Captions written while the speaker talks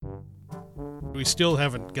We still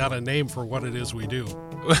haven't got a name for what it is we do.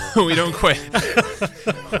 we don't quite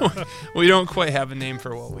have a name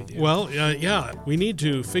for what we do. Well, yeah, we need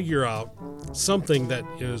to figure out something that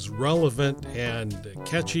is relevant and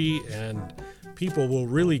catchy and people will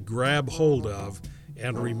really grab hold of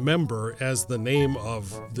and remember as the name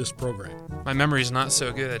of this program. My memory's not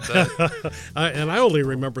so good, but and I only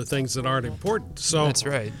remember things that aren't important. So that's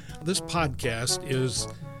right. This podcast is,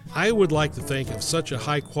 I would like to think, of such a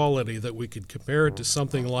high quality that we could compare it to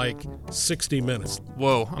something like 60 Minutes.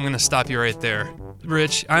 Whoa, I'm going to stop you right there.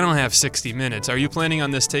 Rich, I don't have 60 minutes. Are you planning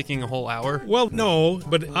on this taking a whole hour? Well, no,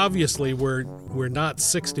 but obviously we're not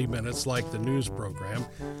 60 Minutes like the news program.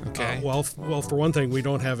 Okay. Well, for one thing, we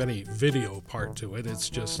don't have any video part to it. It's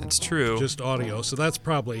true. Just audio. So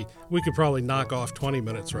we could probably knock off 20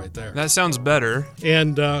 minutes right there. That sounds better.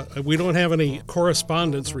 And we don't have any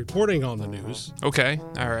correspondents reporting on the news. Okay,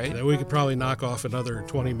 all right. Then we could probably knock off another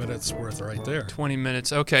 20 minutes worth right there. 20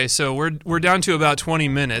 minutes. Okay, so we're down to about 20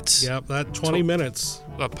 minutes. Yep, that 20 minutes.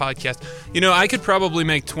 A podcast. You know, I could probably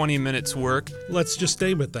make 20 minutes work. Let's just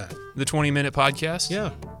name it that. The 20-minute podcast?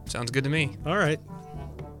 Yeah. Sounds good to me. All right.